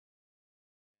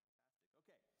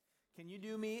Can you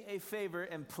do me a favor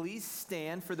and please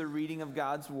stand for the reading of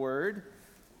God's Word?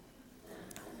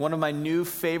 One of my new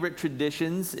favorite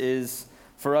traditions is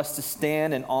for us to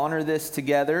stand and honor this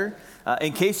together.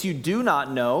 In case you do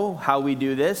not know how we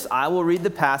do this, I will read the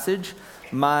passage.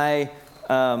 My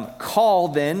call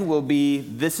then will be,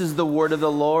 "This is the word of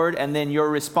the Lord," and then your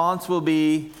response will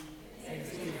be,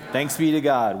 "Thanks be to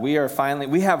God." We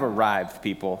have arrived,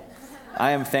 people.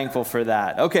 I am thankful for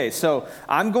that. Okay, so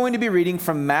I'm going to be reading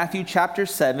from Matthew chapter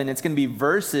 7. It's going to be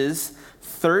verses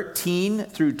 13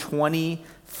 through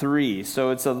 23. So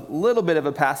it's a little bit of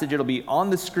a passage. It'll be on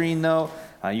the screen, though.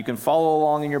 You can follow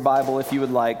along in your Bible if you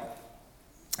would like.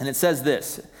 And it says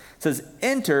this. It says,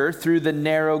 "Enter through the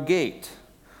narrow gate,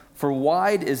 for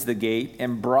wide is the gate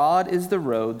and broad is the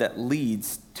road that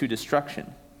leads to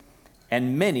destruction,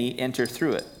 and many enter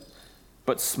through it.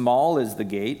 But small is the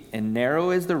gate, and narrow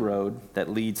is the road that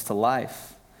leads to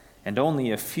life, and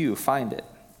only a few find it.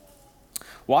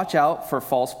 Watch out for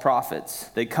false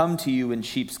prophets. They come to you in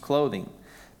sheep's clothing,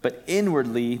 but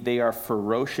inwardly they are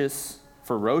ferocious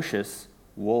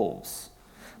wolves.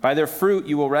 By their fruit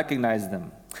you will recognize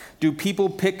them. Do people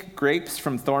pick grapes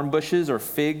from thorn bushes or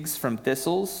figs from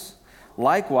thistles?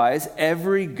 Likewise,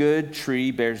 every good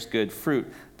tree bears good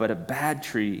fruit, but a bad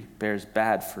tree bears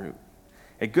bad fruit.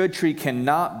 A good tree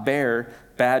cannot bear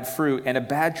bad fruit, and a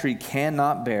bad tree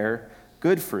cannot bear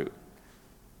good fruit.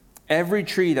 Every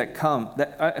tree that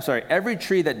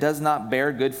does not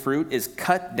bear good fruit is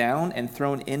cut down and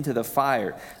thrown into the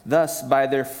fire. Thus, by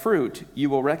their fruit you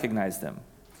will recognize them.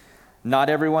 Not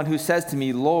everyone who says to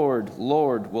me, 'Lord,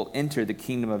 Lord,' will enter the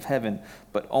kingdom of heaven,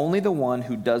 but only the one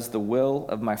who does the will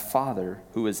of my Father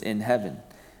who is in heaven.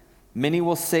 Many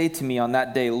will say to me on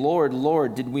that day, 'Lord,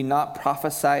 Lord, did we not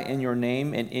prophesy in your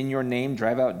name, and in your name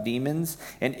drive out demons,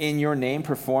 and in your name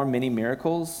perform many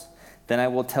miracles?' Then I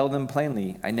will tell them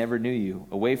plainly, 'I never knew you.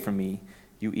 Away from me,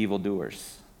 you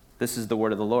evildoers.'" This is the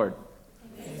word of the Lord.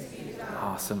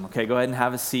 Awesome. Okay, go ahead and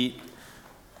have a seat.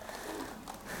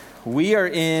 We are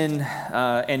in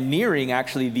and nearing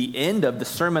actually the end of the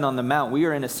Sermon on the Mount. We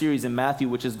are in a series in Matthew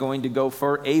which is going to go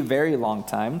for a very long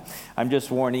time. I'm just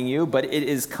warning you, but it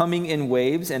is coming in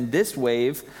waves. And this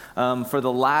wave, for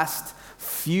the last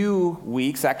few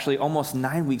weeks, actually almost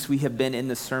 9 weeks, we have been in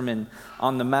the Sermon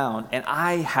on the Mount. And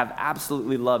I have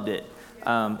absolutely loved it.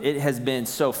 It has been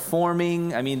so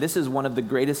forming. I mean, this is one of the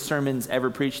greatest sermons ever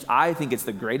preached. I think it's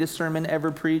the greatest sermon ever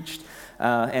preached.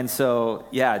 And so,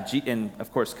 and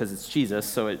of course, because it's Jesus,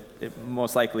 so it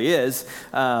most likely is.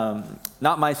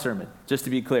 Not my sermon, just to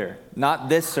be clear. Not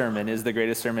this sermon is the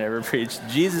greatest sermon ever preached.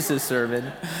 Jesus'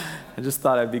 sermon. I just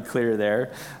thought I'd be clear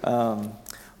there.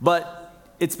 But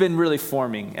it's been really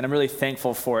forming, and I'm really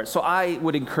thankful for it. So I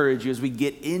would encourage you as we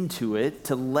get into it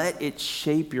to let it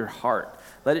shape your heart.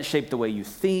 Let it shape the way you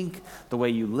think, the way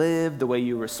you live, the way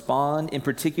you respond. In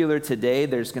particular, today,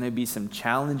 there's going to be some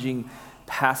challenging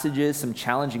passages, some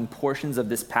challenging portions of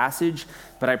this passage,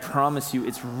 but I promise you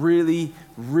it's really,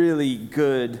 really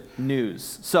good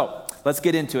news. So let's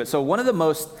get into it. So one of the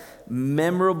most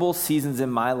memorable seasons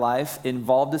in my life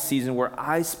involved a season where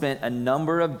I spent a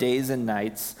number of days and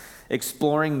nights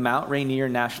exploring Mount Rainier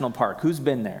National Park. Who's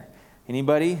been there?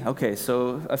 Anybody? Okay,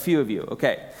 so a few of you.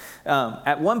 Okay.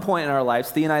 At one point in our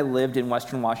lives, Thea and I lived in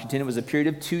Western Washington. It was a period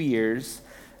of 2 years.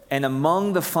 And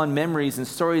among the fun memories and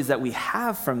stories that we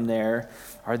have from there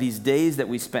are these days that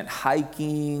we spent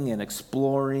hiking and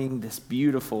exploring this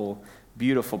beautiful,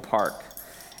 beautiful park.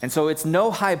 And so it's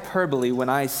no hyperbole when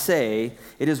I say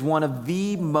it is one of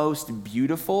the most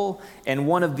beautiful and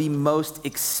one of the most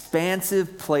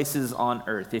expansive places on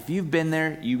earth. If you've been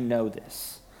there, you know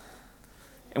this.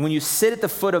 And when you sit at the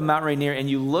foot of Mount Rainier and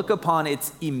you look upon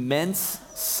its immense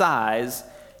size,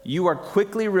 you are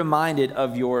quickly reminded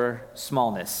of your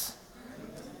smallness,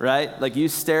 right? Like you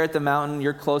stare at the mountain,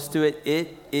 you're close to it,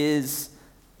 it is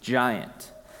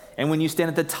giant. And when you stand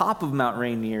at the top of Mount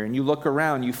Rainier and you look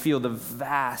around, you feel the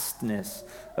vastness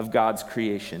of God's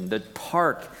creation. The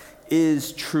park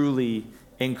is truly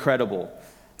incredible.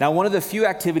 Now, one of the few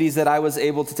activities that I was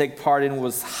able to take part in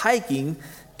was hiking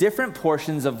different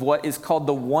portions of what is called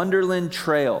the Wonderland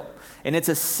Trail. And it's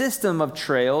a system of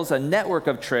trails, a network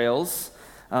of trails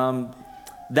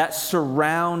that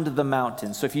surround the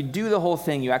mountain. So if you do the whole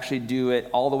thing, you actually do it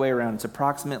all the way around. It's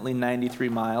approximately 93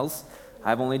 miles.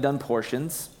 I've only done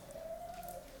portions.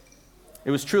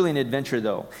 It was truly an adventure,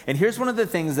 though. And here's one of the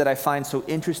things that I find so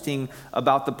interesting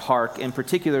about the park, and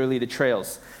particularly the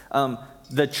trails.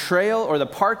 The trail or the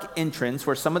park entrance,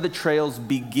 where some of the trails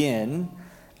begin,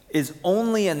 is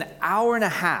only an hour and a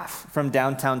half from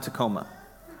downtown Tacoma.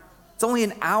 It's only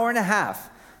an hour and a half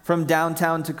from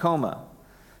downtown Tacoma.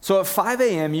 So at 5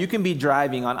 a.m., you can be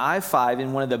driving on I-5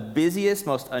 in one of the busiest,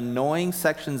 most annoying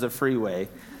sections of freeway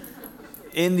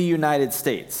in the United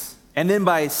States. And then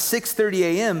by 6:30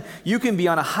 a.m., you can be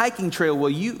on a hiking trail where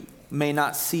you may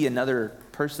not see another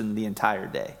person the entire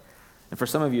day. And for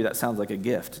some of you, that sounds like a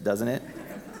gift, doesn't it?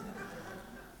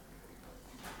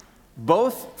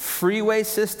 Both freeway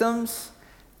systems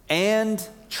and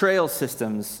trail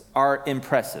systems are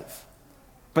impressive,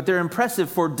 but they're impressive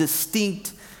for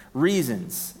distinct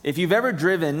reasons. If you've ever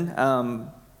driven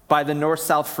by the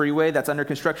north-south freeway that's under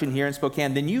construction here in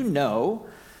Spokane, then you know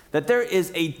that there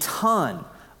is a ton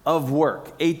of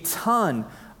work, a ton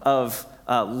of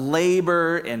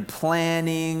labor and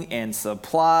planning and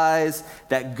supplies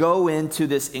that go into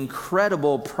this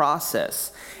incredible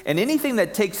process. And anything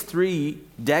that takes 3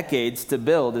 decades to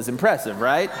build is impressive,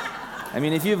 right? I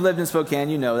mean, if you've lived in Spokane,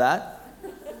 you know that.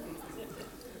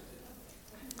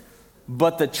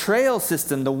 But the trail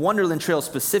system, the Wonderland Trail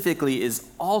specifically, is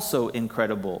also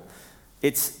incredible.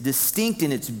 It's distinct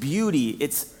in its beauty,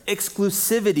 its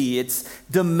exclusivity, its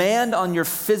demand on your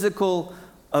physical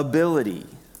ability.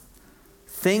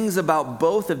 Things about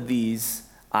both of these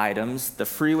items, the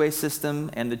freeway system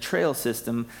and the trail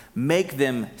system, make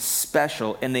them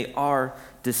special, and they are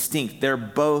distinct. They're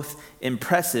both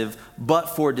impressive, but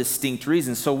for distinct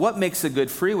reasons. So what makes a good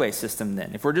freeway system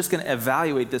then? If we're just going to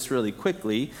evaluate this really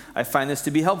quickly, I find this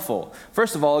to be helpful.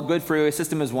 First of all, a good freeway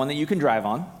system is one that you can drive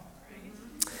on.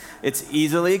 It's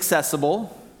easily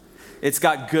accessible. It's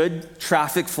got good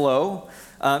traffic flow.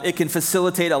 It can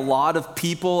facilitate a lot of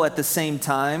people at the same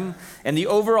time. And the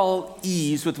overall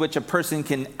ease with which a person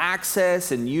can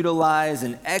access and utilize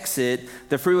and exit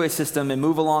the freeway system and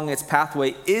move along its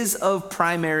pathway is of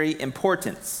primary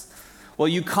importance. Well,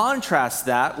 you contrast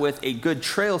that with a good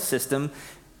trail system.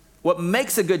 What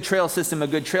makes a good trail system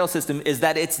is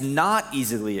that it's not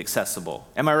easily accessible.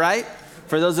 Am I right?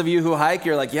 For those of you who hike,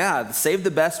 you're like, yeah, save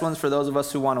the best ones for those of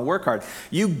us who want to work hard.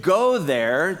 You go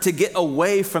there to get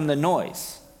away from the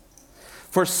noise.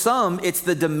 For some, it's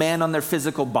the demand on their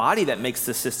physical body that makes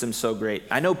the system so great.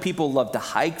 I know people love to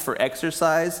hike for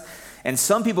exercise, and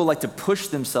some people like to push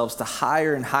themselves to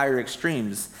higher and higher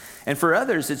extremes. And for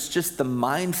others, it's just the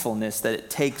mindfulness that it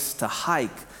takes to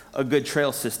hike a good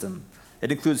trail system.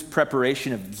 It includes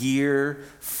preparation of gear,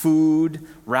 food,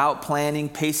 route planning,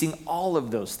 pacing, all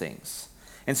of those things.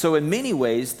 And so in many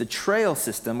ways, the trail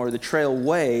system, or the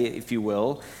trailway, if you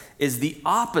will, is the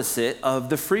opposite of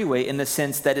the freeway in the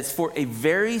sense that it's for a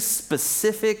very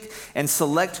specific and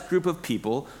select group of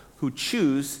people who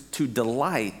choose to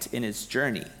delight in its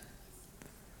journey.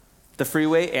 The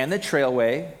freeway and the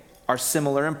trailway are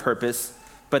similar in purpose,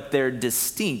 but they're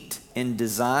distinct in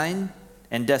design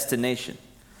and destination.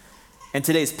 And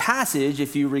today's passage,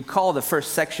 if you recall the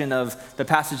first section of the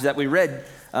passage that we read,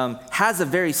 has a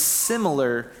very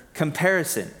similar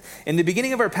comparison. In the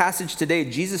beginning of our passage today,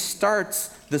 Jesus starts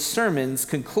the sermon's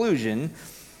conclusion,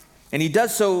 and he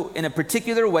does so in a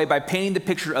particular way by painting the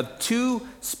picture of 2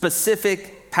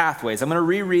 specific pathways. I'm going to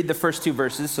reread the first 2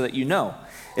 verses so that you know.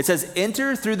 It says,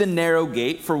 "Enter through the narrow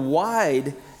gate, for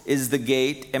wide is the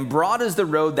gate, and broad is the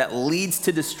road that leads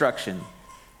to destruction,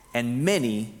 and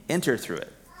many enter through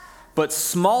it. But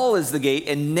small is the gate,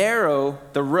 and narrow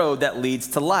the road that leads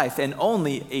to life, and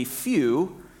only a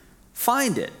few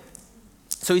find it."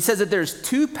 So he says that there's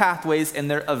 2 pathways, and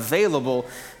they're available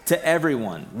to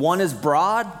everyone. One is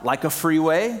broad, like a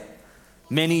freeway.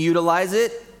 Many utilize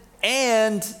it,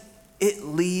 and it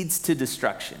leads to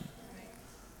destruction.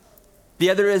 The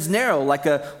other is narrow, like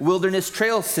a wilderness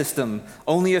trail system.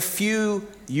 Only a few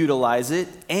utilize it,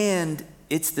 and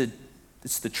it's the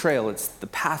trail, it's the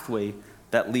pathway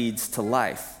that leads to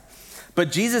life.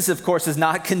 But Jesus, of course, is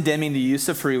not condemning the use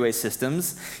of freeway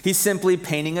systems. He's simply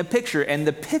painting a picture, and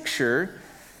the picture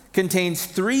contains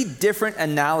 3 different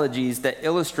analogies that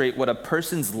illustrate what a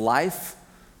person's life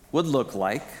would look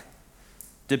like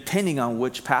depending on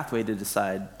which pathway to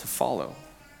decide to follow.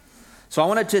 So I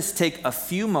want to just take a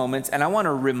few moments, and I want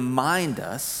to remind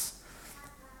us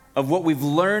of what we've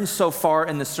learned so far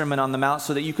in the Sermon on the Mount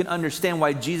so that you can understand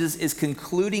why Jesus is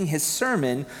concluding his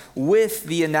sermon with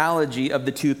the analogy of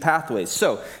the 2 pathways.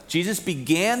 So Jesus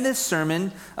began this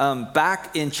sermon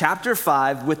back in chapter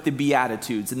 5 with the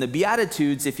Beatitudes. And the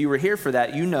Beatitudes, if you were here for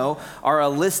that, you know, are a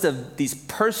list of these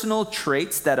personal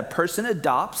traits that a person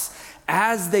adopts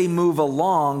as they move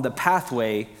along the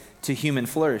pathway to human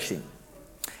flourishing.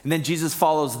 And then Jesus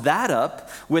follows that up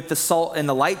with the salt and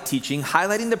the light teaching,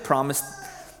 highlighting the promise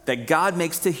that God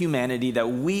makes to humanity that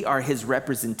we are his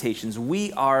representations.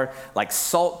 We are like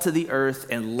salt to the earth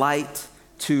and light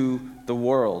to the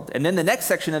world. And then the next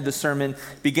section of the sermon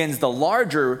begins the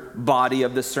larger body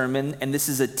of the sermon, and this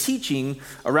is a teaching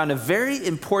around a very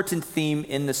important theme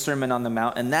in the Sermon on the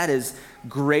Mount, and that is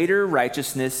greater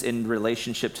righteousness in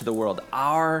relationship to the world,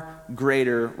 our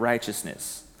greater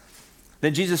righteousness.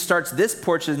 Then Jesus starts this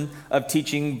portion of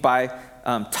teaching by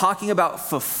talking about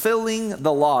fulfilling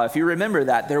the law. If you remember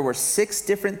that, there were 6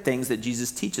 different things that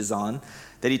Jesus teaches on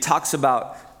that he talks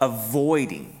about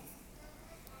avoiding.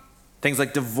 Things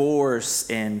like divorce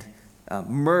and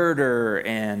murder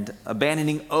and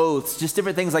abandoning oaths, just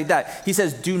different things like that. He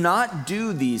says, do not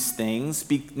do these things,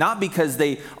 not because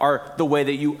they are the way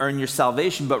that you earn your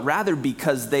salvation, but rather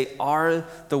because they are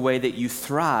the way that you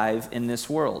thrive in this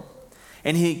world.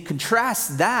 And he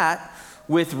contrasts that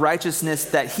with righteousness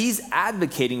that he's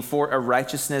advocating for, a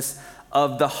righteousness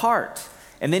of the heart.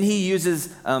 And then he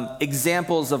uses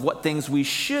examples of what things we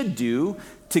should do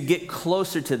to get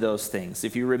closer to those things.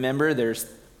 If you remember, there's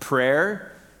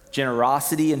prayer,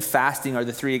 generosity, and fasting are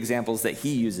the 3 examples that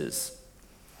he uses.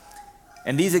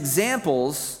 And these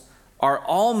examples are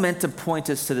all meant to point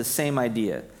us to the same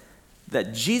idea,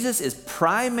 that Jesus is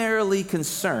primarily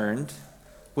concerned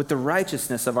with the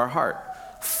righteousness of our heart.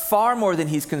 Far more than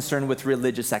he's concerned with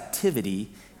religious activity,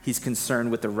 he's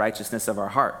concerned with the righteousness of our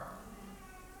heart.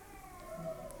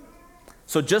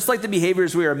 So just like the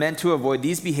behaviors we are meant to avoid,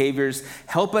 these behaviors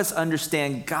help us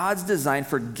understand God's design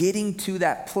for getting to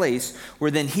that place where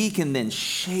then he can then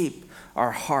shape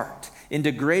our heart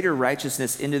into greater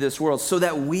righteousness into this world so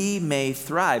that we may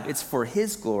thrive. It's for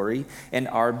his glory and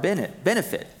our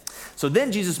benefit. So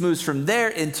then Jesus moves from there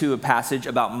into a passage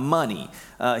about money.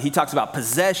 He talks about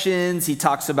possessions, he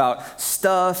talks about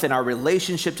stuff and our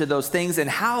relationship to those things and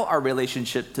how our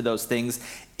relationship to those things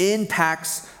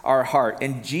impacts our heart.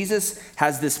 And Jesus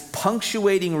has this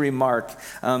punctuating remark.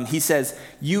 He says,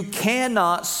 you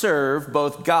cannot serve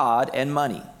both God and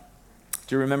money.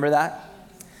 Do you remember that?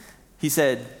 He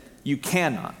said, you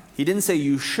cannot. He didn't say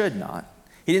you should not.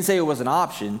 He didn't say it was an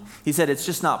option. He said it's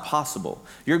just not possible.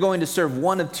 You're going to serve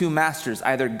one of 2 masters,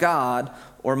 either God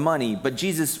or money. But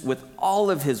Jesus, with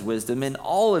all of his wisdom and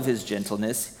all of his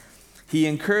gentleness, he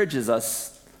encourages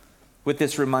us with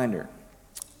this reminder.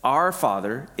 Our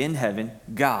Father in heaven,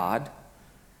 God,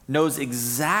 knows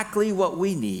exactly what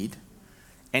we need,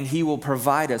 and he will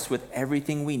provide us with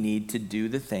everything we need to do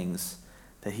the things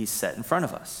that he's set in front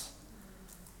of us.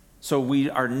 So we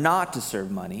are not to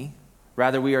serve money.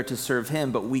 Rather, we are to serve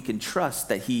him, but we can trust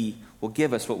that he will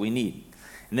give us what we need.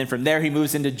 And then from there, he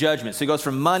moves into judgment. So he goes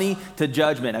from money to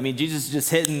judgment. I mean, Jesus is just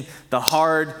hitting the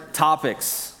hard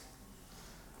topics.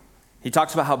 He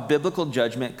talks about how biblical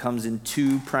judgment comes in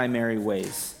 2 primary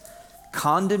ways: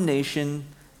 condemnation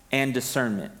and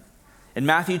discernment. In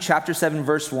Matthew chapter 7,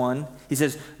 verse 1, he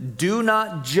says, do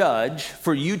not judge,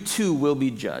 for you too will be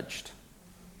judged.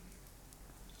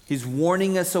 He's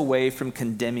warning us away from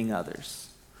condemning others,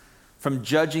 from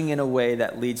judging in a way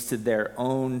that leads to their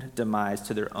own demise,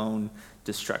 to their own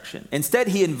destruction. Instead,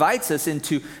 he invites us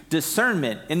into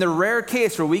discernment. In the rare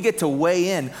case where we get to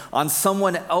weigh in on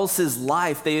someone else's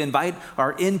life, they invite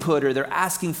our input or they're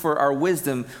asking for our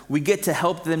wisdom, we get to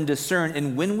help them discern.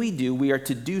 And when we do, we are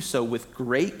to do so with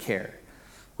great care,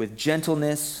 with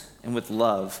gentleness, and with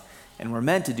love. And we're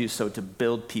meant to do so to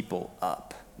build people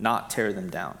up, not tear them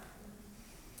down.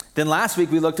 Then last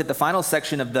week, we looked at the final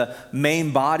section of the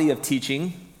main body of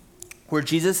teaching, where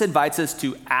Jesus invites us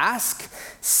to ask,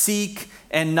 seek,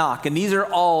 and knock. And these are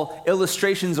all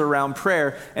illustrations around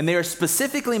prayer, and they are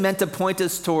specifically meant to point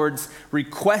us towards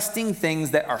requesting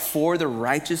things that are for the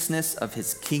righteousness of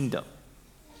his kingdom.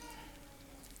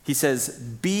 He says,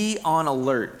 be on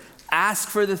alert. Ask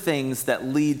for the things that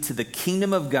lead to the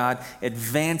kingdom of God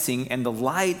advancing and the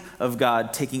light of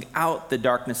God taking out the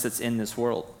darkness that's in this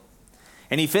world.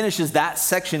 And he finishes that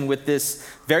section with this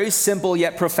very simple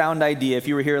yet profound idea. If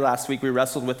you were here last week, we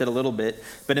wrestled with it a little bit.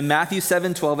 But in Matthew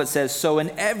 7:12, it says, so in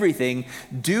everything,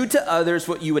 do to others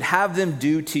what you would have them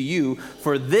do to you,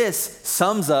 for this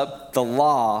sums up the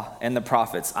law and the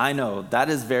prophets. I know, that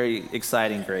is very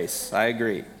exciting, Grace. I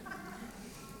agree.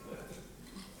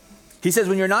 He says,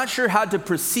 when you're not sure how to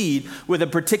proceed with a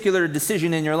particular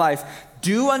decision in your life,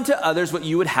 do unto others what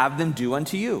you would have them do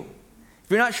unto you.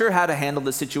 If you're not sure how to handle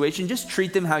the situation, just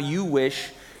treat them how you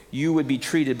wish you would be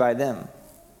treated by them.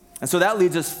 And so that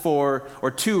leads us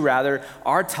to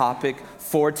our topic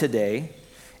for today.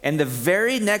 And the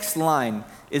very next line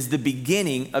is the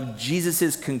beginning of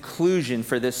Jesus' conclusion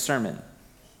for this sermon.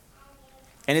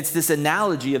 And it's this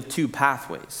analogy of 2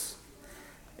 pathways.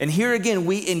 And here again,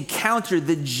 we encounter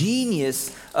the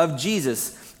genius of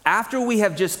Jesus. After we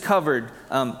have just covered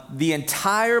the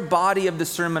entire body of the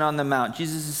Sermon on the Mount,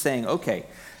 Jesus is saying, okay,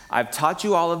 I've taught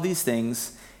you all of these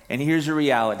things, and here's your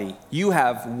reality. You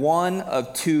have one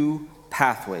of two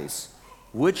pathways.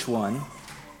 Which one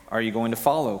are you going to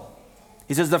follow?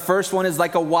 He says the first one is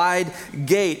like a wide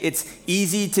gate. It's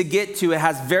easy to get to. It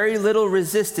has very little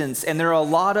resistance, and there are a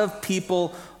lot of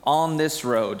people on this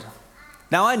road.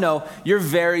 Now, I know you're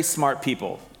very smart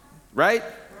people, right?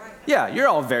 Yeah, you're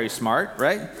all very smart,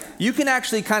 right? You can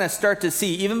actually kind of start to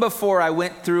see, even before I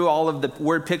went through all of the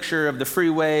word picture of the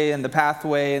freeway and the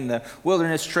pathway and the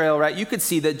wilderness trail, right? You could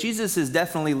see that Jesus is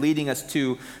definitely leading us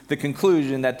to the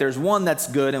conclusion that there's one that's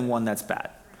good and one that's bad,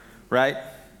 right?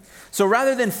 So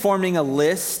rather than forming a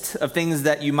list of things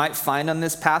that you might find on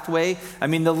this pathway, I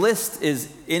mean, the list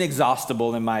is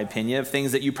inexhaustible in my opinion of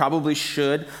things that you probably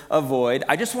should avoid.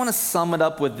 I just want to sum it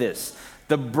up with this.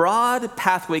 The broad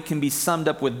pathway can be summed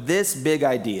up with this big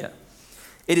idea.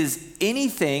 It has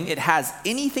anything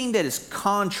that is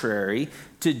contrary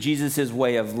to Jesus'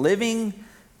 way of living,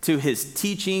 to his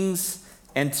teachings,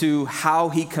 and to how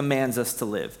he commands us to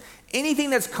live. Anything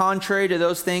that's contrary to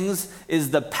those things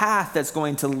is the path that's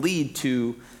going to lead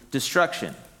to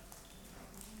destruction.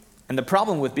 And the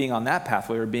problem with being on that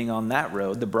pathway or being on that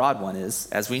road, the broad one is,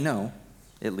 as we know,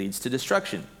 it leads to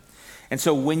destruction. And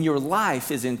so when your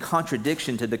life is in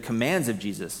contradiction to the commands of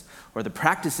Jesus or the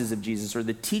practices of Jesus or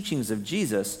the teachings of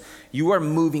Jesus, you are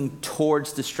moving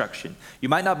towards destruction. You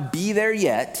might not be there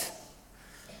yet,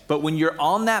 but when you're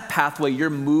on that pathway, you're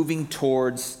moving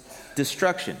towards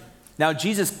destruction. Now,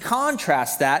 Jesus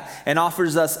contrasts that and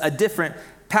offers us a different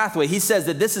pathway. He says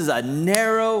that this is a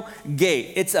narrow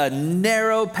gate. It's a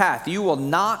narrow path. You will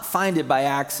not find it by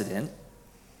accident.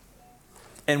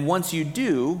 And once you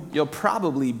do, you'll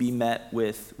probably be met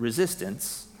with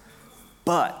resistance.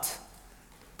 But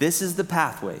this is the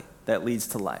pathway that leads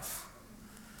to life.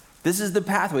 This is the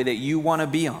pathway that you want to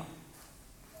be on.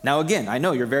 Now, again, I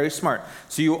know you're very smart.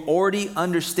 So you already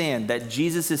understand that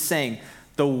Jesus is saying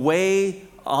the way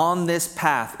on this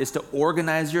path is to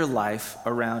organize your life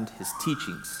around his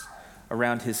teachings,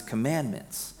 around his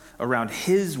commandments, around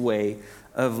his way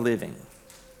of living.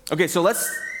 Okay, so let's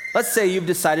say you've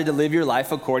decided to live your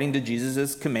life according to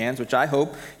Jesus' commands, which I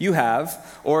hope you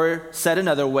have, or said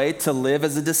another way, to live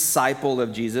as a disciple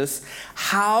of Jesus.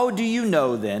 How do you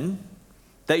know then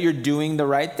that you're doing the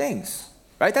right things?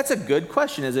 Right? That's a good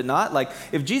question, is it not? Like,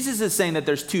 if Jesus is saying that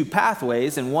there's two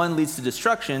pathways and one leads to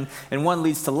destruction and one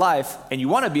leads to life, and you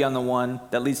want to be on the one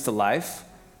that leads to life,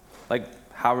 like,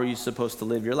 how are you supposed to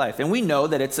live your life? And we know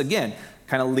that it's, again,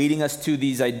 kind of leading us to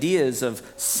these ideas of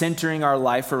centering our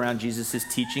life around Jesus'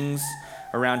 teachings,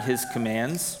 around his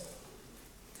commands.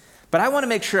 But I want to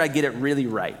make sure I get it really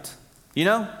right. You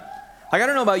know? Like, I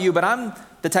don't know about you, but I'm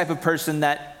the type of person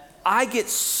that I get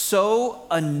so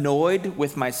annoyed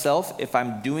with myself if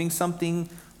I'm doing something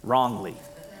wrongly.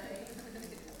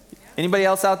 Anybody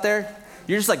else out there?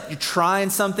 You're just like, you're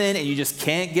trying something and you just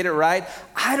can't get it right.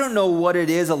 I don't know what it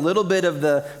is, a little bit of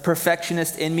the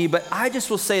perfectionist in me, but I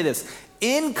just will say this.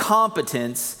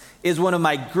 Incompetence is one of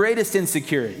my greatest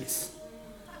insecurities.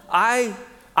 I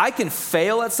can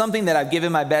fail at something that I've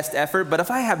given my best effort, but if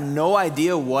I have no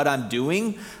idea what I'm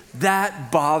doing,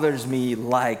 that bothers me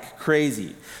like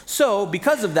crazy. So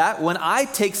because of that, when I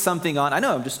take something on, I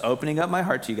know I'm just opening up my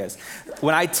heart to you guys.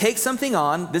 When I take something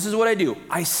on, this is what I do.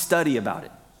 I study about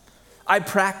it. I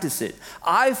practice it.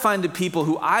 I find the people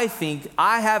who I think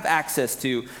I have access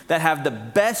to that have the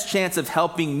best chance of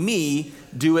helping me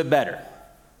do it better.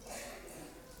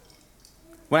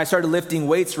 When I started lifting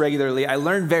weights regularly, I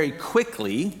learned very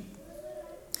quickly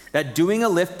that doing a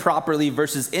lift properly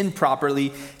versus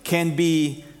improperly can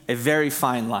be a very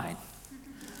fine line.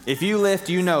 If you lift,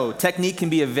 you know, technique can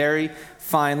be a very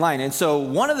fine line. And so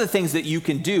one of the things that you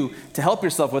can do to help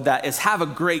yourself with that is have a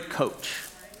great coach,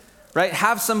 right?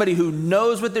 Have somebody who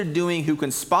knows what they're doing, who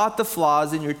can spot the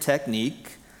flaws in your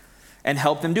technique and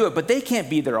help them do it. But they can't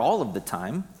be there all of the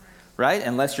time, right?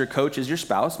 Unless your coach is your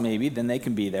spouse, maybe, then they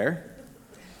can be there.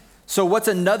 So what's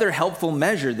another helpful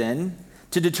measure then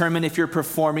to determine if you're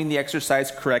performing the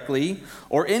exercise correctly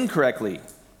or incorrectly?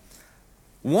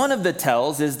 One of the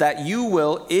tells is that you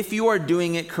will, if you are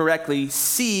doing it correctly,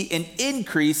 see an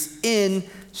increase in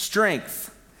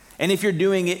strength. And if you're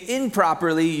doing it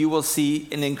improperly, you will see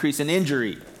an increase in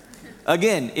injury.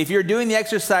 Again, if you're doing the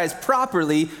exercise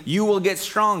properly, you will get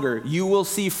stronger. You will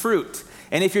see fruit.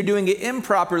 And if you're doing it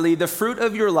improperly, the fruit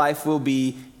of your life will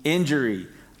be injury,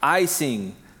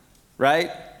 icing, right?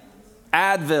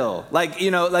 Advil, like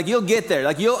you'll get there.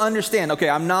 Like you'll understand, okay,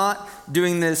 I'm not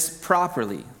doing this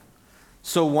properly.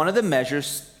 So one of the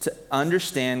measures to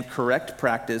understand correct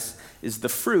practice is the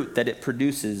fruit that it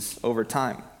produces over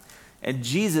time. And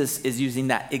Jesus is using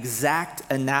that exact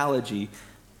analogy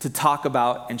to talk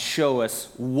about and show us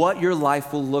what your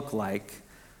life will look like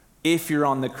if you're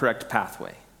on the correct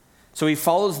pathway. So he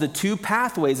follows the two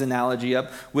pathways analogy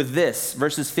up with this.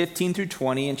 Verses 15 through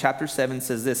 20 in chapter 7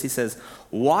 says this. He says,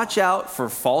 "Watch out for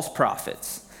false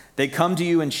prophets. They come to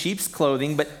you in sheep's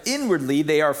clothing, but inwardly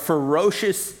they are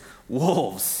ferocious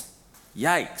wolves."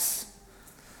 Yikes.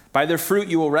 "By their fruit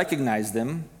you will recognize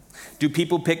them. Do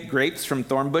people pick grapes from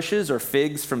thorn bushes or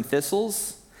figs from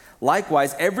thistles?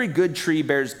 Likewise, every good tree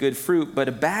bears good fruit, but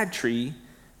a bad tree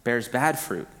bears bad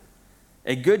fruit.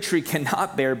 A good tree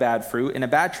cannot bear bad fruit, and a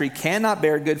bad tree cannot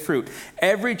bear good fruit.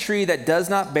 Every tree that does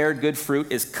not bear good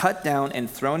fruit is cut down and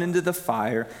thrown into the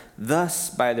fire.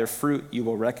 Thus, by their fruit you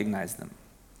will recognize them."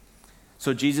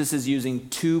 So Jesus is using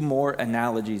two more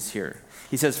analogies here.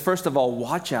 He says, first of all,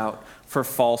 watch out for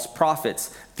false prophets.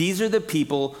 These are the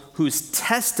people whose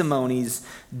testimonies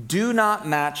do not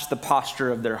match the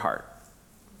posture of their heart.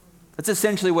 That's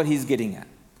essentially what he's getting at.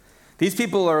 These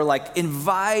people are like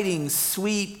inviting,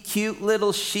 sweet, cute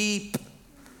little sheep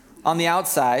on the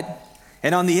outside,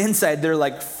 and on the inside, they're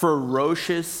like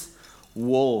ferocious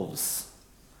wolves.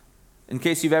 In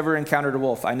case you've ever encountered a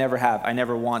wolf, I never have, I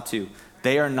never want to.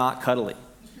 They are not cuddly,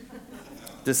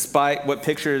 despite what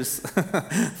pictures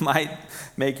might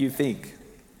make you think.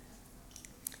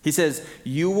 He says,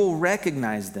 you will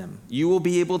recognize them. You will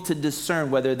be able to discern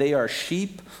whether they are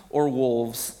sheep or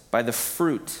wolves by the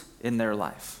fruit in their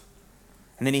life.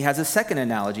 And then he has a second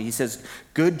analogy. He says,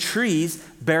 good trees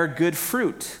bear good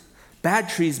fruit. Bad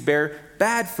trees bear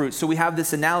bad fruit. So we have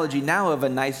this analogy now of a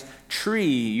nice tree.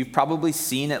 You've probably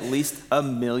seen at least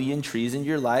 1 million trees in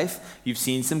your life. You've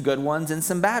seen some good ones and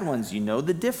some bad ones. You know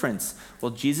the difference.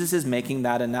 Well, Jesus is making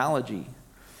that analogy.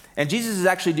 And Jesus is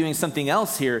actually doing something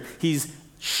else here. He's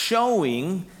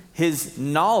showing his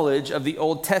knowledge of the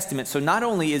Old Testament. So not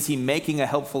only is he making a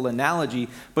helpful analogy,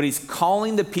 but he's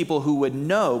calling the people who would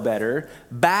know better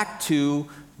back to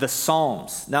the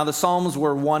Psalms. Now, the Psalms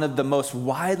were one of the most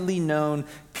widely known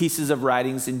pieces of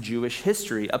writings in Jewish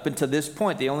history. Up until this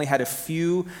point, they only had a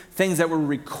few things that were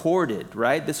recorded,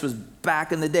 right? This was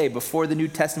back in the day, before the New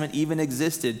Testament even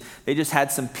existed. They just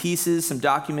had some pieces, some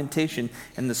documentation,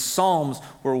 and the Psalms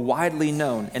were widely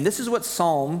known. And this is what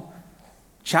Psalm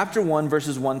chapter 1,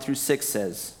 verses 1 through 6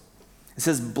 says. It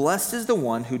says, "Blessed is the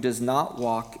one who does not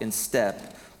walk in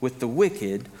step with the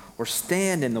wicked, or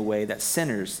stand in the way that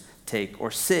sinners take,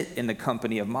 or sit in the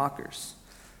company of mockers,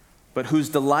 but whose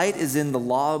delight is in the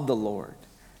law of the Lord,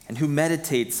 and who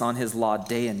meditates on his law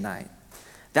day and night.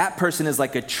 That person is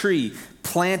like a tree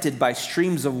planted by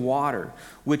streams of water,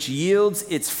 which yields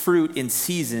its fruit in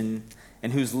season,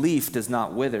 and whose leaf does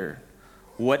not wither.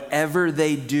 Whatever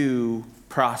they do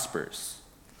prospers.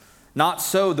 Not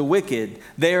so the wicked.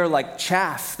 They are like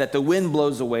chaff that the wind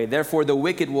blows away. Therefore the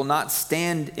wicked will not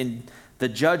stand in the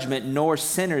judgment, nor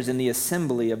sinners in the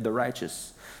assembly of the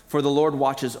righteous. For the Lord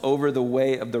watches over the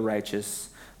way of the righteous,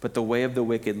 but the way of the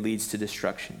wicked leads to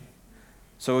destruction."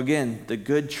 So again, the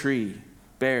good tree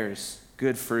bears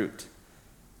good fruit,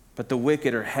 but the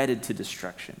wicked are headed to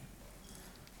destruction.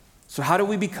 So how do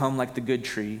we become like the good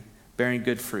tree bearing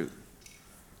good fruit?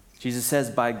 Jesus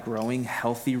says, by growing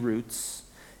healthy roots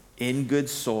in good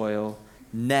soil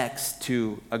next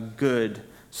to a good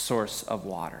source of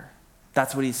water.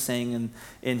 That's what he's saying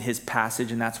in his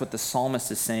passage, and that's what the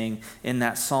psalmist is saying in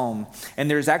that psalm. And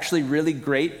there's actually really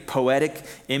great poetic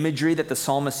imagery that the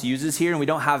psalmist uses here, and we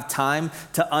don't have time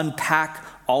to unpack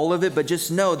all of it, but just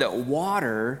know that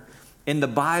water in the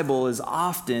Bible is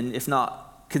often, if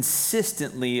not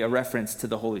consistently, a reference to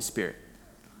the Holy Spirit.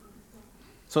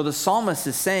 So the psalmist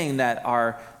is saying that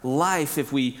our life,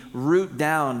 if we root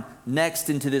down next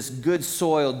into this good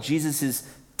soil, Jesus'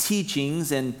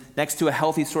 teachings, and next to a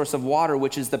healthy source of water,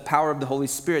 which is the power of the Holy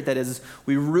Spirit, that is,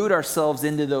 we root ourselves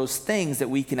into those things, that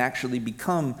we can actually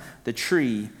become the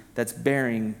tree that's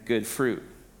bearing good fruit.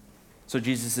 So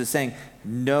Jesus is saying,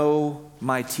 know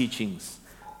my teachings,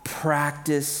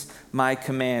 practice my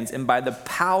commands, and by the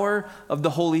power of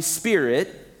the Holy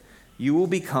Spirit, you will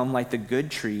become like the good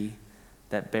tree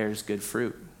that bears good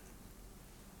fruit.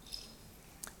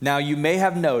 Now, you may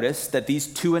have noticed that these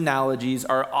two analogies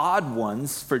are odd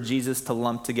ones for Jesus to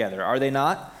lump together, are they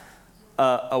not?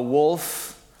 A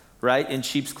wolf, right, in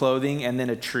sheep's clothing, and then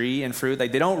a tree and fruit.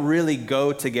 Like, they don't really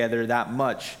go together that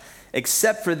much,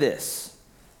 except for this.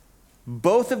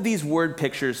 Both of these word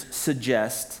pictures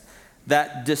suggest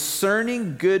that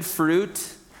discerning good fruit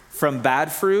from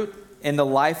bad fruit in the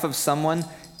life of someone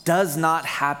does not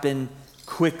happen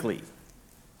quickly,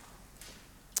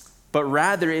 but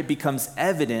rather it becomes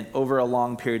evident over a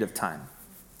long period of time.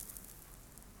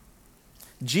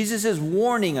 Jesus is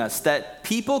warning us that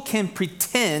people can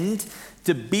pretend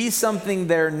to be something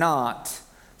they're not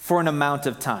for an amount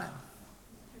of time.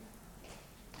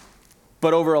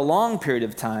 But over a long period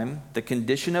of time, the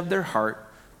condition of their heart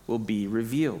will be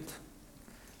revealed,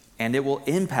 and it will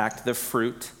impact the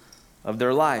fruit of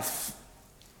their life.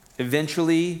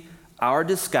 Eventually, our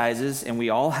disguises, and we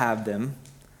all have them,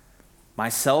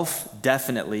 myself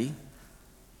definitely,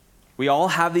 we all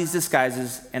have these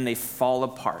disguises and they fall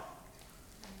apart.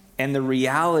 And the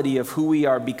reality of who we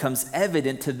are becomes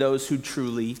evident to those who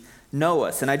truly know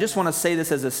us. And I just want to say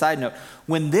this as a side note.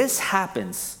 When this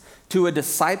happens to a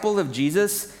disciple of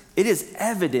Jesus, it is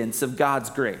evidence of God's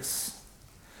grace.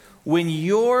 When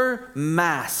your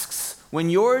masks, when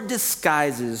your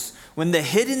disguises, when the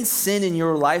hidden sin in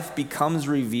your life becomes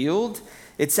revealed,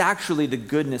 it's actually the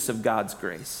goodness of God's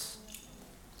grace.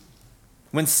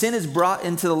 When sin is brought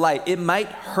into the light, it might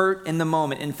hurt in the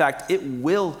moment. In fact, it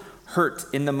will hurt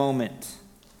in the moment.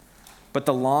 But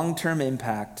the long-term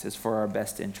impact is for our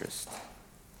best interest.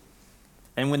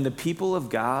 And when the people of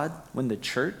God, when the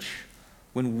church,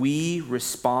 when we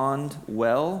respond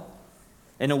well,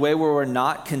 in a way where we're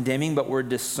not condemning, but we're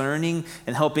discerning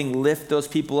and helping lift those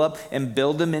people up and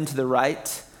build them into the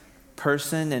right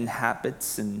person and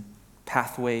habits and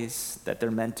pathways that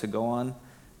they're meant to go on,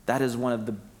 that is one of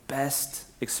the best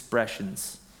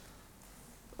expressions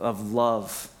of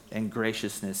love and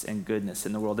graciousness and goodness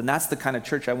in the world. And that's the kind of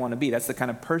church I want to be. That's the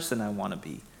kind of person I want to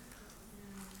be.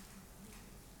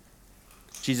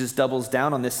 Jesus doubles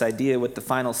down on this idea with the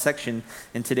final section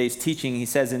in today's teaching. He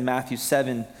says in Matthew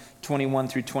 7:21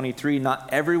 through 23, "Not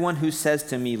everyone who says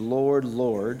to me, 'Lord,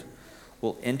 Lord,'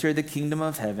 will enter the kingdom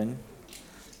of heaven,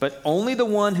 but only the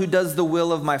one who does the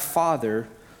will of my Father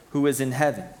who is in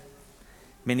heaven.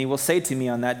 Many will say to me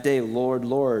on that day, 'Lord,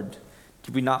 Lord,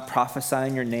 did we not prophesy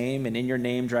in your name, and in your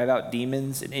name drive out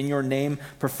demons, and in your name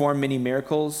perform many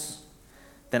miracles?'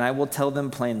 Then I will tell them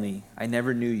plainly, 'I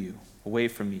never knew you. Away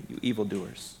from me, you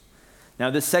evildoers.'"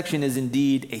 Now, this section is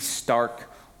indeed a stark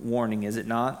warning, is it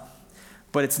not?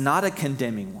 But it's not a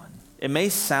condemning one. It may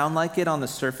sound like it on the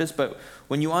surface, but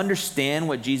when you understand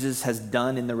what Jesus has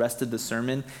done in the rest of the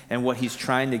sermon and what he's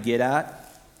trying to get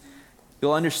at,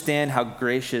 you'll understand how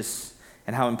gracious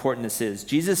and how important this is.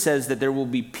 Jesus says that there will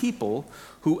be people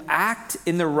who act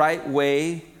in the right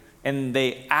way and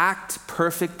they act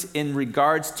perfect in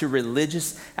regards to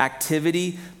religious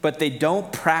activity, but they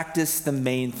don't practice the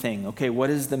main thing. Okay,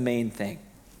 what is the main thing?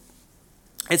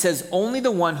 It says, "Only the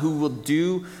one who will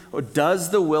do or does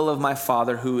the will of my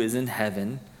Father who is in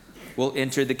heaven will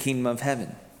enter the kingdom of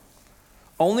heaven."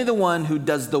 Only the one who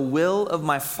does the will of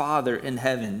my Father in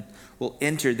heaven will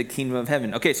enter the kingdom of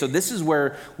heaven. Okay, so this is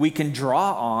where we can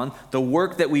draw on the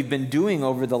work that we've been doing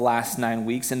over the last 9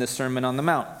 weeks in the Sermon on the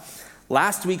Mount.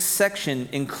 Last week's section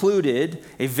included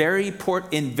a very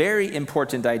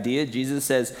important idea. Jesus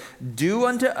says, "Do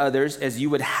unto others as you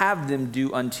would have them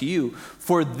do unto you.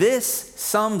 For this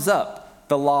sums up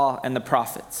the law and the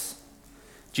prophets."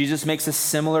 Jesus makes a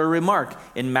similar remark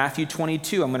in Matthew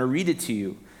 22. I'm going to read it to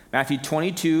you. Matthew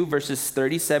 22, verses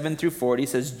 37 through 40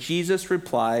 says, "Jesus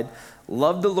replied,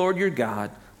 'Love the Lord your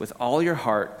God with all your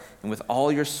heart and with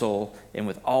all your soul and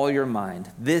with all your mind.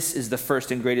 This is the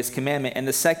first and greatest commandment. And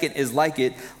the second is like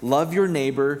it, love your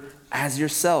neighbor as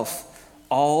yourself.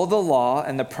 All the law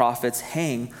and the prophets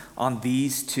hang on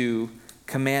these two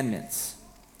commandments.'"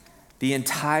 The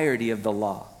entirety of the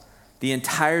law, the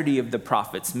entirety of the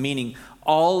prophets, meaning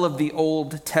all of the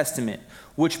Old Testament,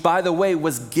 which, by the way,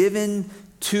 was given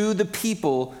to the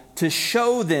people to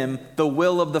show them the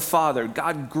will of the Father.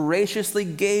 God graciously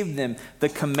gave them the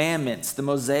commandments, the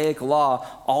Mosaic law,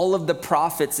 all of the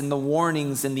prophets and the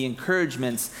warnings and the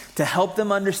encouragements to help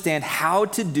them understand how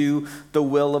to do the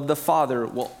will of the Father.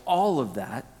 Well, all of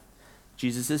that,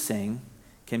 Jesus is saying,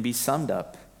 can be summed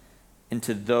up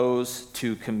into those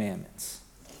two commandments.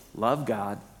 Love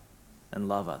God and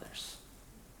love others.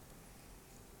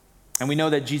 And we know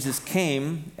that Jesus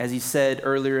came, as he said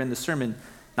earlier in the sermon,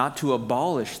 not to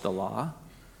abolish the law,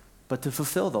 but to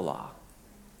fulfill the law.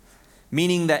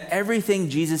 Meaning that everything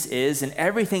Jesus is and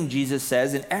everything Jesus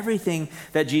says and everything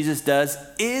that Jesus does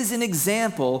is an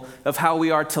example of how we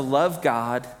are to love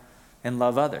God and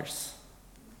love others.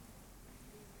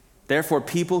 Therefore,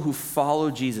 people who follow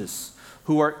Jesus,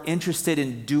 who are interested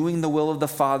in doing the will of the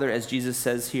Father, as Jesus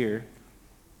says here,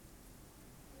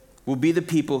 will be the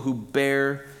people who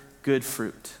bear good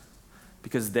fruit,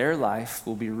 because their life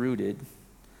will be rooted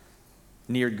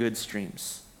near good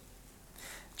streams.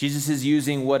 Jesus is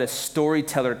using what a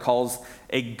storyteller calls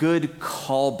a good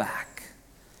callback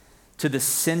to the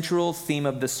central theme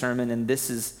of the sermon, and this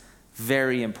is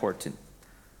very important.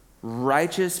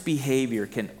 Righteous behavior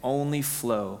can only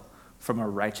flow from a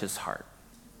righteous heart.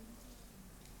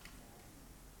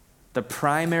 The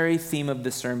primary theme of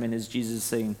the sermon is Jesus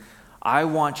saying, I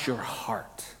want your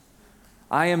heart.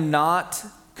 I am not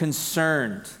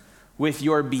concerned with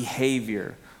your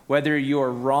behavior, whether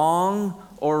you're wrong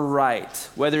or right,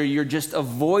 whether you're just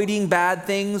avoiding bad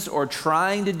things or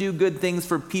trying to do good things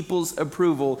for people's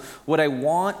approval. What I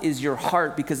want is your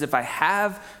heart, because if I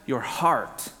have your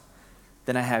heart,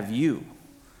 then I have you,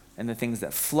 and the things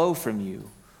that flow from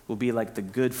you will be like the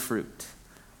good fruit.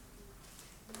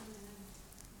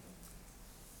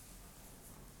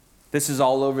 This is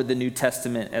all over the New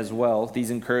Testament as well, these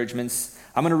encouragements.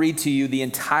 I'm going to read to you the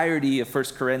entirety of 1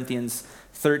 Corinthians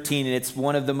 13, and it's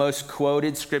one of the most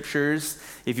quoted scriptures.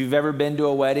 If you've ever been to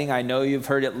a wedding, I know you've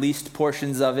heard at least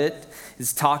portions of it.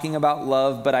 It's talking about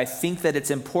love, but I think that it's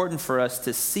important for us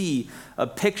to see a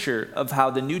picture of how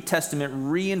the New Testament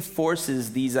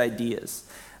reinforces these ideas.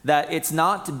 That it's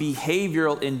not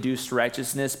behavioral induced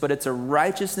righteousness, but it's a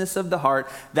righteousness of the heart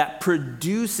that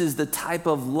produces the type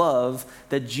of love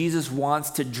that Jesus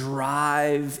wants to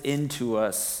drive into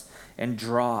us and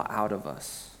draw out of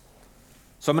us.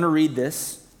 So I'm going to read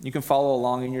this. You can follow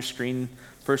along in your screen,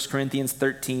 1 Corinthians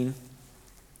 13.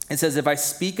 It says, if I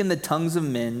speak in the tongues of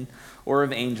men or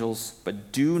of angels,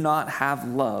 but do not have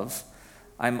love,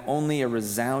 I'm only a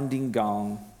resounding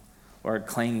gong or a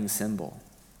clanging cymbal.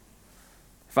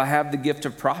 If I have the gift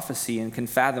of prophecy and can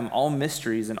fathom all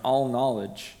mysteries and all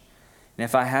knowledge, and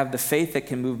if I have the faith that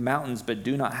can move mountains but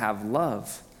do not have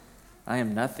love, I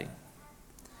am nothing.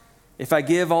 If I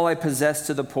give all I possess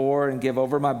to the poor and give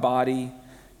over my body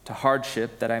to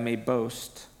hardship that I may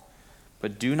boast,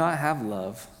 but do not have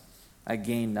love, I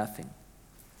gain nothing.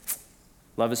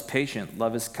 Love is patient,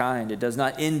 love is kind. It does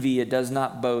not envy, it does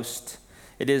not boast,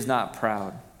 it is not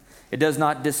proud. It does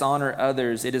not dishonor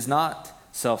others, it is not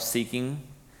self-seeking.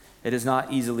 It is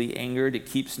not easily angered. It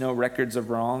keeps no records of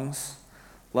wrongs.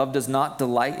 Love does not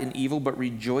delight in evil, but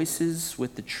rejoices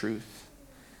with the truth.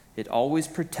 It always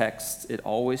protects. It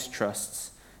always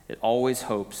trusts. It always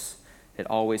hopes. It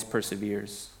always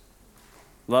perseveres.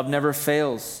 Love never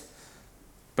fails.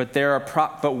 But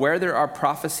where there are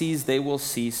prophecies, they will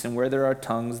cease, and where there are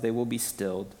tongues, they will be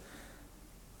stilled.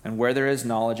 And where there is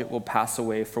knowledge, it will pass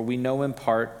away. For we know in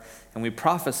part, and we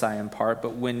prophesy in part,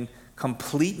 but when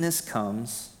completeness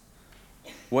comes,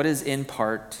 what is in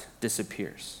part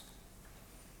disappears.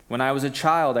 When I was a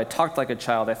child, I talked like a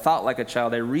child, I thought like a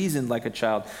child, I reasoned like a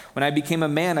child. When I became a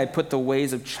man, I put the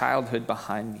ways of childhood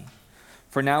behind me.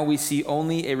 For now we see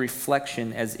only a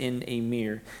reflection as in a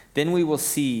mirror. Then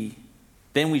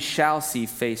we shall see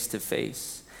face to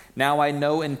face. Now I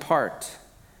know in part,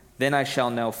 then I shall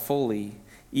know fully,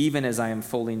 even as I am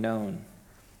fully known.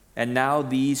 And now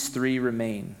these three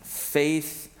remain: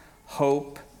 faith,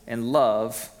 hope, and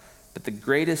love. But the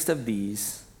greatest of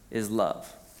these is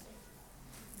love.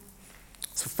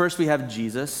 So first we have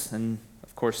Jesus, and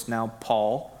of course now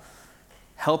Paul,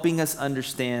 helping us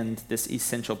understand this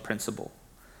essential principle.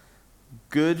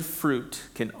 Good fruit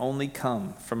can only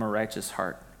come from a righteous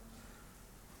heart,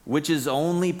 which is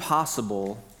only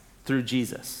possible through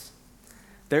Jesus.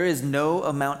 There is no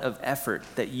amount of effort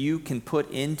that you can put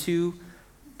into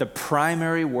the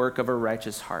primary work of a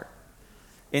righteous heart.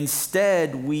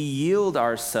 Instead, we yield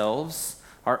ourselves,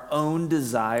 our own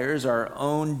desires, our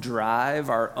own drive,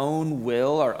 our own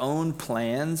will, our own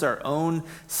plans, our own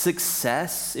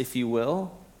success, if you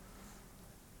will.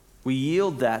 We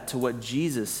yield that to what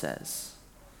Jesus says.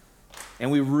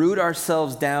 And we root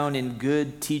ourselves down in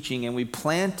good teaching, and we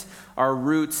plant our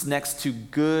roots next to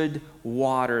good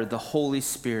water, the Holy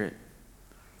Spirit,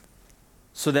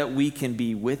 so that we can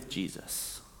be with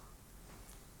Jesus,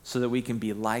 so that we can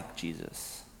be like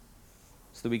Jesus,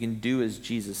 so that we can do as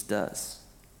Jesus does.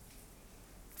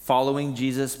 Following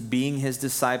Jesus, being his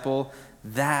disciple,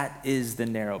 that is the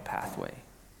narrow pathway.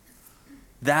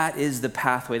 That is the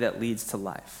pathway that leads to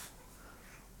life.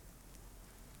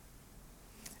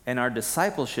 And our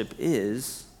discipleship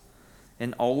is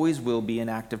and always will be an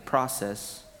active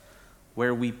process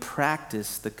where we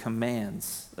practice the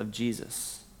commands of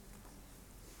Jesus.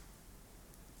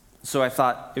 So I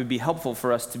thought it would be helpful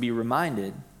for us to be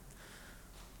reminded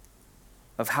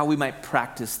of how we might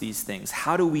practice these things.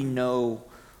 How do we know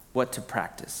what to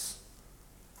practice?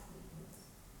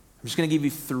 I'm just going to give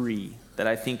you 3 that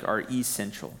I think are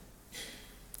essential.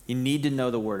 You need to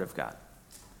know the Word of God.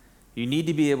 You need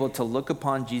to be able to look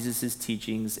upon Jesus'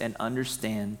 teachings and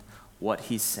understand what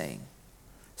he's saying.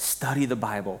 Study the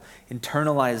Bible.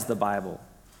 Internalize the Bible.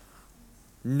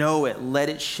 Know it. Let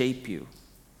it shape you.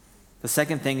 The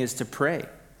second thing is to pray.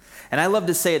 And I love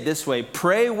to say it this way: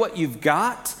 pray what you've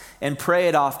got and pray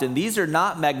it often. These are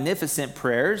not magnificent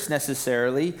prayers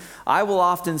necessarily. I will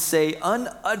often say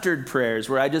unuttered prayers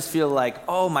where I just feel like,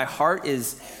 oh, my heart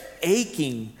is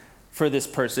aching for this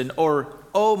person, or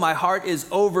oh, my heart is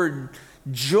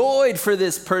overjoyed for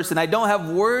this person. I don't have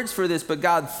words for this, but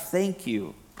God, thank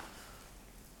you.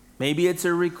 Maybe it's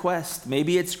a request.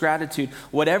 Maybe it's gratitude.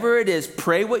 Whatever it is,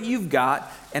 pray what you've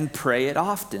got and pray it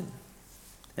often.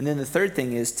 And then the third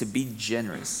thing is to be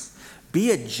generous.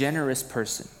 Be a generous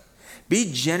person.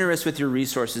 Be generous with your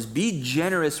resources. Be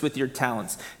generous with your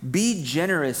talents. Be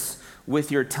generous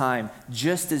with your time,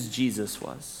 just as Jesus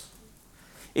was.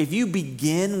 If you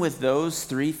begin with those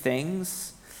three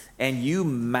things and you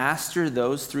master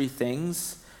those three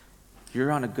things,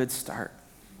 you're on a good start.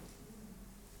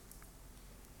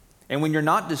 And when you're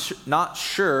not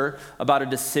sure about a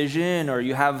decision, or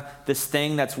you have this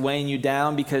thing that's weighing you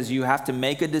down because you have to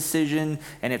make a decision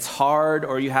and it's hard,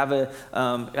 or you have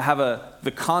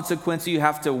the consequence you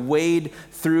have to wade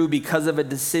through because of a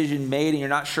decision made and you're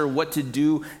not sure what to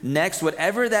do next,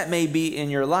 whatever that may be in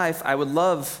your life, I would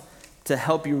love to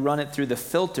help you run it through the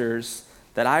filters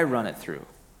that I run it through.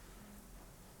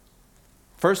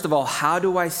 First of all, how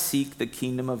do I seek the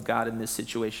kingdom of God in this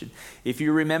situation? If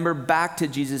you remember back to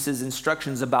Jesus'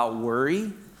 instructions about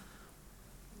worry,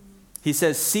 he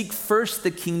says, seek first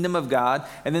the kingdom of God.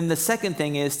 And then the second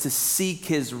thing is to seek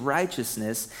his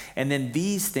righteousness. And then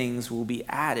these things will be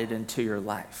added into your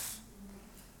life.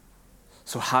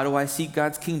 So how do I seek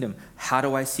God's kingdom? How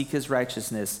do I seek his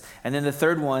righteousness? And then the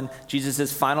third one,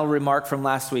 Jesus' final remark from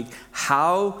last week,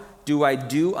 how do I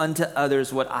do unto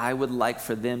others what I would like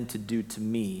for them to do to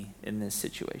me in this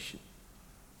situation?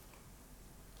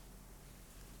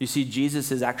 You see,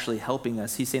 Jesus is actually helping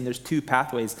us. He's saying there's two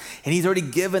pathways, and he's already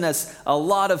given us a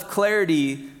lot of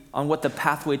clarity on what the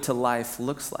pathway to life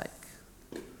looks like.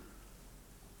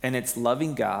 And it's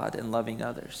loving God and loving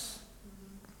others.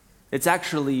 It's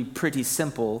actually pretty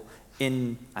simple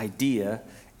in idea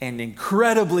and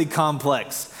incredibly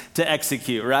complex to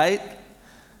execute, right?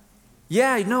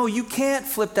 Yeah, no, you can't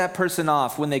flip that person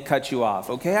off when they cut you off,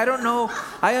 okay? I don't know.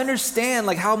 I understand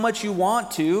like how much you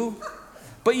want to,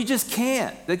 but you just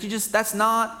can't. Like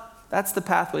that's the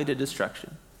pathway to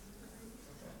destruction.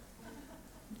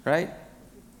 Right?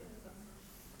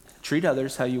 Treat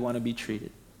others how you want to be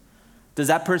treated. Does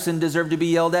that person deserve to be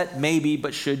yelled at? Maybe,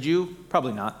 but should you?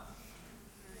 Probably not.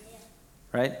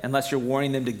 Right? Unless you're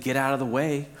warning them to get out of the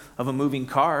way of a moving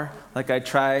car, like I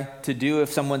try to do if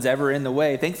someone's ever in the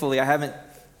way. Thankfully, I haven't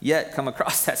yet come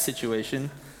across that situation.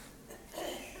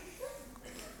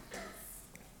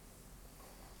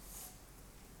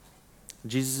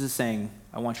 Jesus is saying,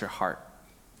 I want your heart.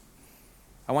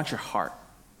 I want your heart.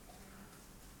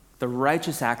 The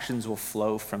righteous actions will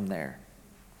flow from there.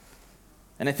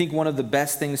 And I think one of the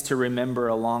best things to remember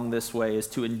along this way is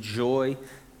to enjoy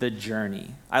the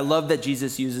journey. I love that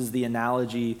Jesus uses the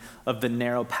analogy of the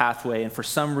narrow pathway, and for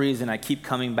some reason I keep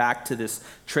coming back to this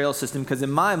trail system because in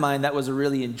my mind that was a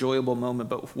really enjoyable moment,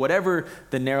 but whatever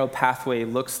the narrow pathway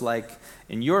looks like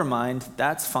in your mind,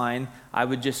 that's fine. I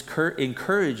would just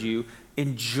encourage you,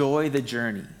 enjoy the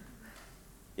journey.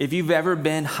 If you've ever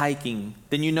been hiking,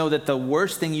 then you know that the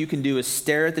worst thing you can do is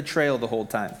stare at the trail the whole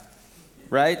time,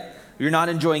 right? You're not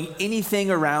enjoying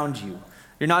anything around you.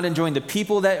 You're not enjoying the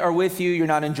people that are with you. You're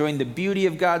not enjoying the beauty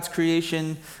of God's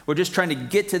creation. We're just trying to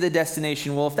get to the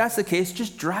destination. Well, if that's the case,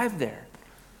 just drive there,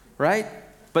 right?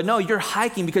 But no, you're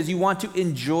hiking because you want to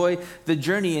enjoy the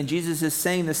journey. And Jesus is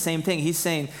saying the same thing. He's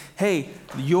saying, hey,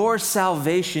 your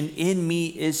salvation in me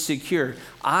is secure.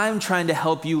 I'm trying to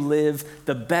help you live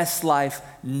the best life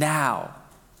now.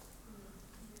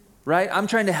 Right? I'm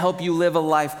trying to help you live a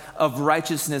life of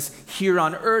righteousness here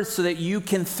on earth so that you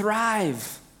can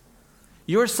thrive.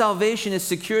 Your salvation is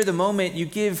secure the moment you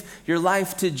give your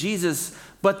life to Jesus,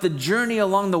 but the journey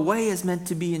along the way is meant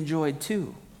to be enjoyed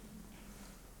too.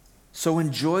 So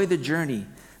enjoy the journey.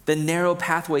 The narrow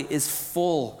pathway is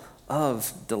full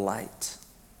of delight.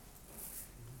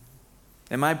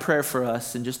 And my prayer for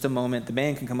us in just a moment, the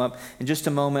band can come up. In just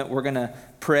a moment, we're going to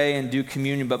pray and do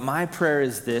communion. But my prayer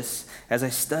is this, as I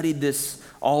studied this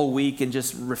all week and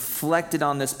just reflected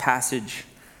on this passage,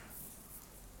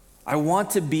 I want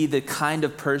to be the kind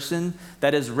of person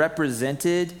that is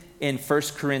represented in 1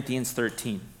 Corinthians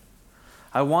 13.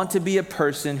 I want to be a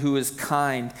person who is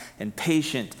kind and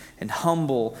patient and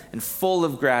humble and full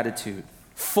of gratitude,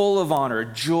 full of honor,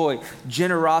 joy,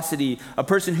 generosity, a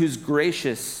person who's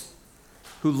gracious,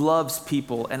 who loves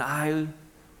people, and I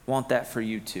want that for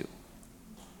you too.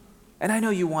 And I know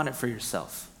you want it for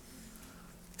yourself.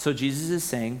 So Jesus is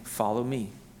saying, follow me.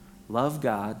 Love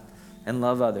God, and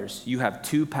love others, you have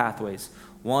two pathways,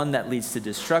 one that leads to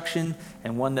destruction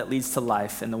and one that leads to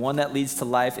life. And the one that leads to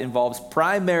life involves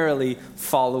primarily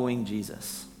following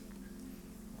Jesus.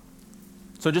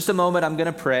 So just a moment, I'm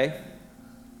going to pray,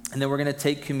 and then we're going to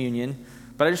take communion.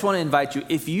 But I just want to invite you,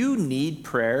 if you need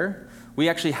prayer, we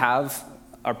actually have,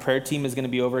 our prayer team is going to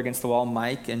be over against the wall.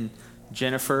 Mike and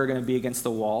Jennifer are going to be against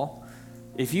the wall.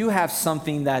 If you have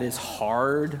something that is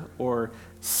hard or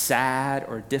sad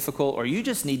or difficult, or you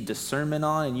just need discernment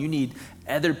on and you need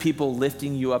other people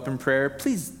lifting you up in prayer,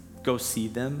 please go see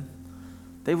them.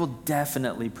 They will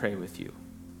definitely pray with you.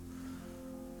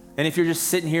 And if you're just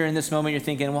sitting here in this moment, you're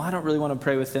thinking, well, I don't really want to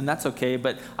pray with them. That's okay,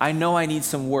 but I know I need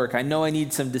some work. I know I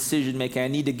need some decision making. I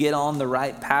need to get on the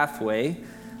right pathway.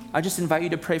 I just invite you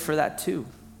to pray for that too.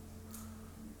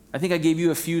 I think I gave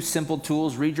you a few simple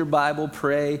tools. Read your Bible,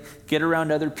 pray, get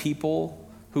around other people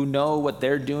who know what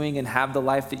they're doing and have the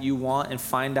life that you want, and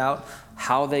find out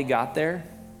how they got there.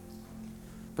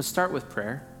 But start with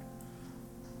prayer.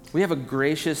 We have a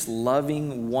gracious,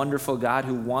 loving, wonderful God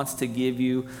who wants to give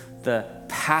you the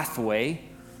pathway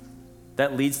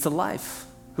that leads to life,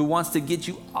 who wants to get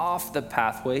you off the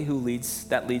pathway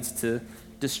that leads to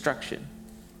destruction.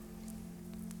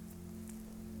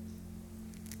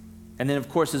 And then, of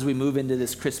course, as we move into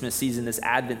this Christmas season, this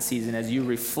Advent season, as you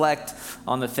reflect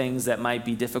on the things that might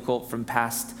be difficult from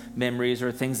past memories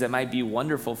or things that might be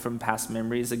wonderful from past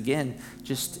memories, again,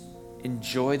 just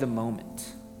enjoy the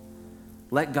moment.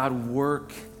 Let God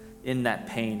work in that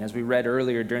pain. As we read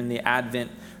earlier during the Advent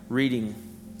reading,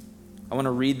 I want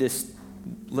to read this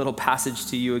little passage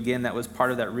to you again that was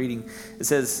part of that reading. It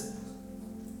says,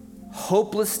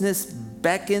 hopelessness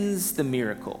beckons the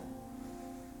miracle.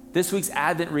 This week's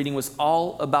Advent reading was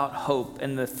all about hope.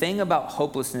 And the thing about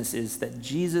hopelessness is that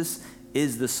Jesus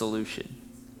is the solution.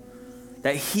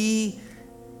 That he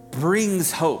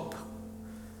brings hope.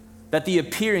 That the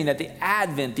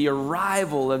Advent, the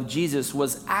arrival of Jesus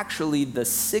was actually the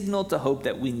signal to hope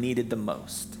that we needed the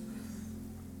most.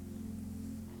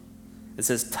 It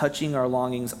says, touching our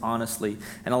longings honestly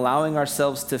and allowing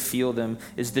ourselves to feel them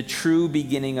is the true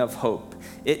beginning of hope.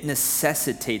 It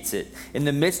necessitates it. In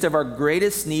the midst of our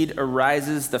greatest need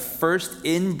arises the first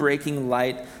in-breaking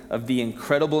light of the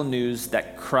incredible news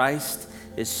that Christ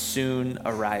is soon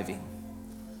arriving.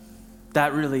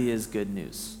 That really is good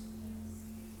news.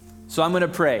 So I'm going to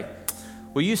pray.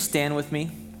 Will you stand with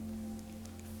me?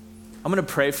 I'm going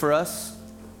to pray for us.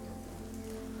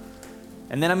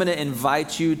 And then I'm going to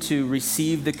invite you to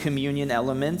receive the communion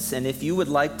elements. And if you would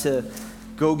like to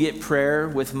go get prayer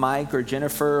with Mike or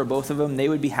Jennifer or both of them, they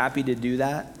would be happy to do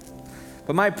that.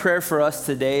 But my prayer for us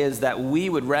today is that we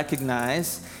would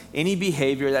recognize any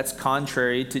behavior that's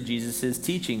contrary to Jesus'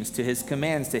 teachings, to his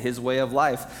commands, to his way of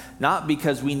life. Not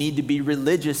because we need to be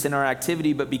religious in our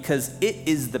activity, but because it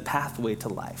is the pathway to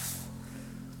life.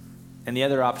 And the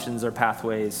other options are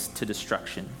pathways to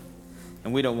destruction.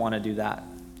 And we don't want to do that.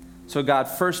 So God,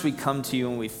 first we come to you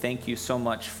and we thank you so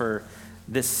much for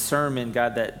this sermon,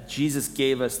 God, that Jesus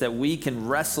gave us, that we can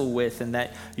wrestle with, and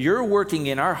that you're working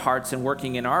in our hearts and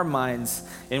working in our minds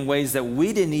in ways that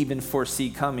we didn't even foresee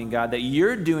coming, God, that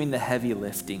you're doing the heavy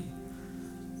lifting.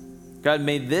 God,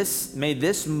 may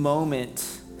this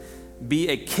moment be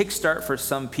a kickstart for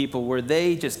some people where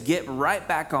they just get right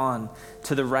back on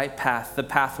to the right path, the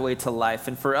pathway to life.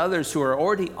 And for others who are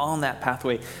already on that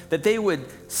pathway, that they would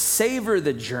savor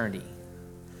the journey,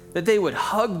 that they would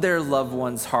hug their loved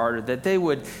ones harder, that they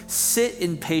would sit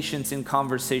in patience in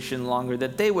conversation longer,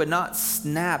 that they would not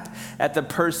snap at the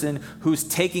person who's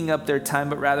taking up their time,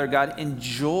 but rather, God,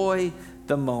 enjoy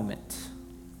the moment.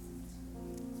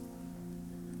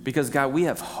 Because, God, we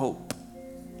have hope.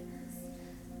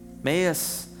 May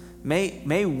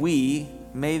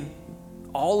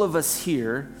all of us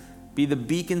here be the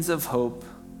beacons of hope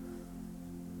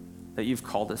that you've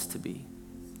called us to be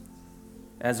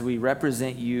as we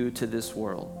represent you to this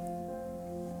world.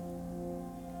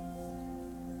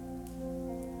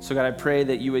 So God, I pray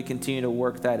that you would continue to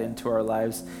work that into our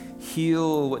lives.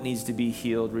 Heal what needs to be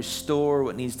healed. Restore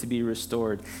what needs to be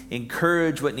restored.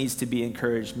 Encourage what needs to be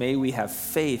encouraged. May we have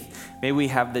faith. May we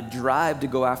have the drive to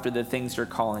go after the things you're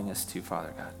calling us to,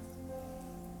 Father God.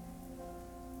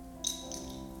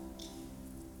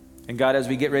 And God, as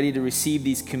we get ready to receive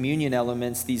these communion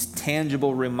elements, these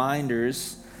tangible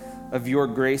reminders of your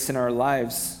grace in our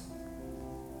lives,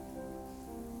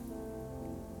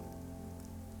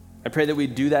 I pray that we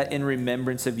do that in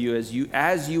remembrance of you as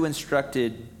you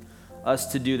instructed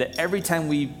us to do, that every time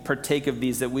we partake of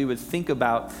these, that we would think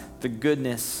about the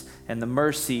goodness and the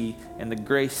mercy and the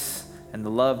grace and the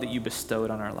love that you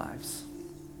bestowed on our lives.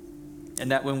 And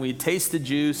that when we taste the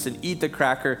juice and eat the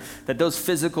cracker, that those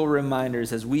physical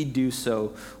reminders as we do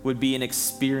so would be an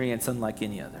experience unlike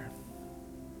any other.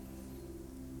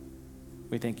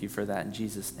 We thank you for that in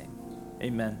Jesus' name.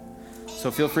 Amen.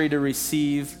 So feel free to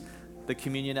receive the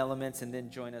communion elements and then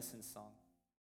join us in song.